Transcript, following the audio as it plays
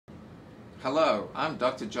Hello, I'm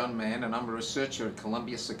Dr. John Mann and I'm a researcher at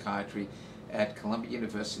Columbia Psychiatry at Columbia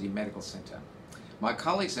University Medical Center. My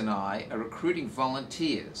colleagues and I are recruiting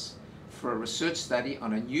volunteers for a research study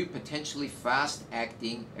on a new potentially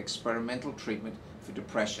fast-acting experimental treatment for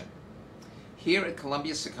depression. Here at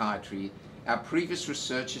Columbia Psychiatry, our previous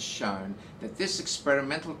research has shown that this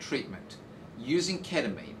experimental treatment using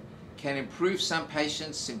ketamine can improve some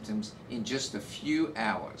patients' symptoms in just a few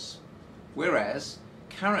hours, whereas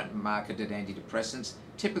current marketed antidepressants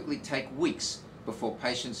typically take weeks before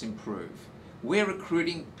patients improve. We're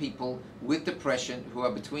recruiting people with depression who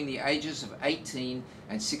are between the ages of 18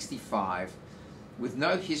 and 65 with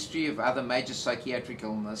no history of other major psychiatric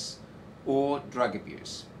illness or drug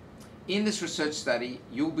abuse. In this research study,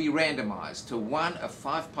 you'll be randomized to one of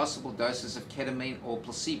 5 possible doses of ketamine or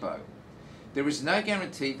placebo. There is no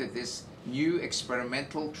guarantee that this new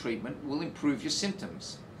experimental treatment will improve your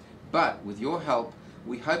symptoms, but with your help,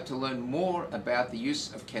 we hope to learn more about the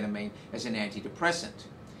use of ketamine as an antidepressant.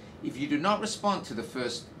 If you do not respond to the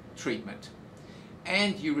first treatment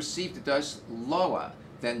and you received a dose lower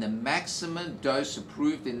than the maximum dose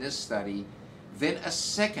approved in this study, then a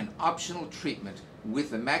second optional treatment with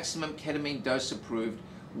the maximum ketamine dose approved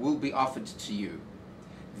will be offered to you.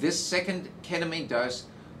 This second ketamine dose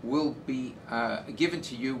will be given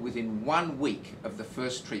to you within 1 week of the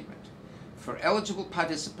first treatment. For eligible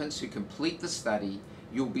participants who complete the study,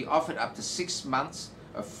 you'll be offered up to 6 months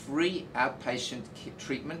of free outpatient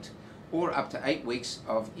treatment or up to 8 weeks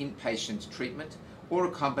of inpatient treatment or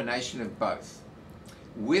a combination of both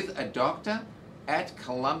with a doctor at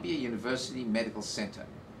Columbia University Medical Center.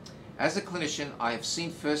 As a clinician, I have seen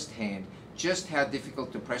firsthand just how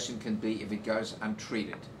difficult depression can be if it goes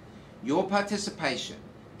untreated. Your participation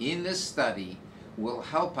in this study will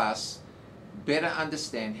help us better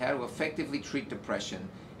understand how to effectively treat depression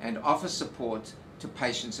and offer support to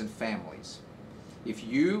patients and families. If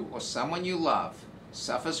you or someone you love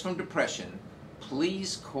suffers from depression,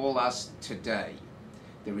 please call us today.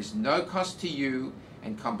 There is no cost to you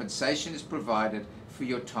and compensation is provided for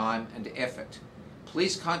your time and effort.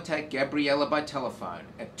 Please contact Gabriella by telephone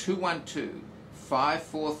at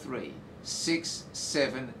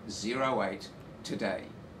 212-543-6708 today.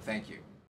 Thank you.